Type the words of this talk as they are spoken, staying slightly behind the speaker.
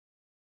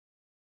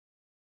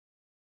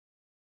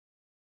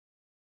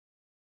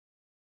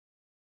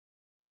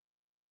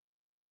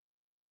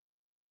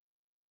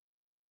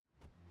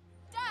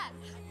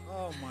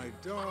Oh, my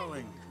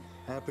darling.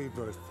 Happy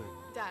birthday.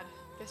 Dad,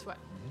 guess what?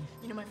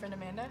 You know my friend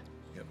Amanda?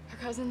 Yep. Her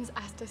cousins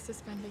asked us to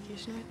spend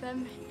vacation with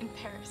them in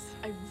Paris.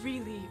 I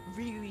really,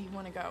 really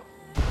want to go.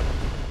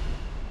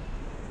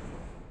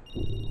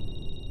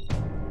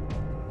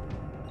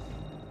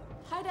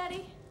 Hi,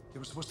 Daddy. You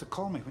were supposed to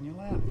call me when you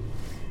land.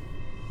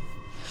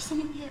 There's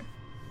someone here.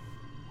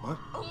 What?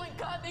 Oh my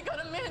God, they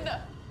got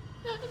Amanda.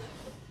 Dad,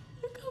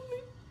 they're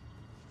coming.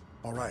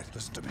 All right,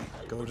 listen to me.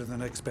 Go to the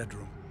next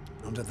bedroom.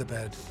 Under the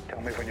bed. Tell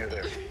me when you're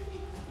there.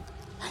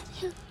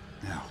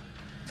 Now,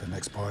 the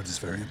next part is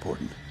very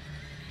important.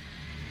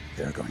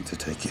 They're going to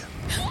take you.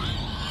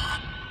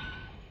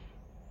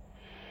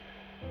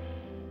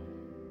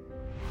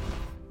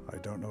 I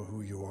don't know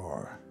who you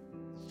are.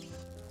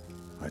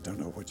 I don't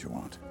know what you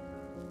want.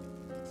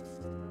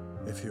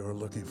 If you're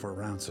looking for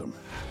ransom,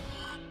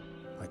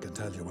 I can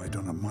tell you I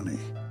don't have money.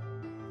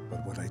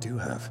 But what I do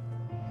have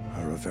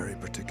are a very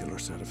particular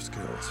set of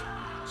skills.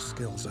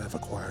 Skills I've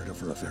acquired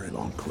over a very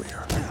long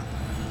career.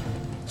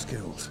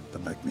 Skills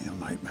that make me a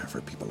nightmare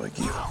for people like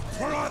you.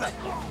 Where are they?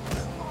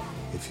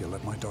 If you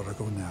let my daughter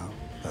go now,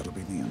 that'll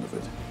be the end of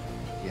it.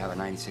 You have a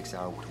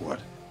 96-hour What?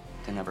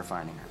 to never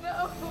finding her.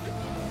 No.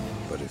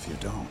 But if you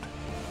don't,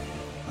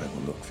 I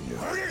will look for you.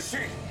 Where is she?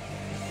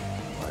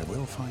 I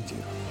will find you.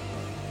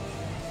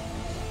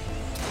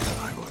 And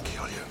I will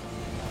kill you.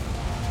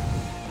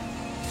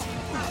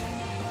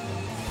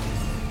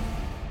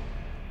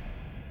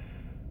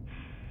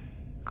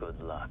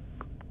 Good luck.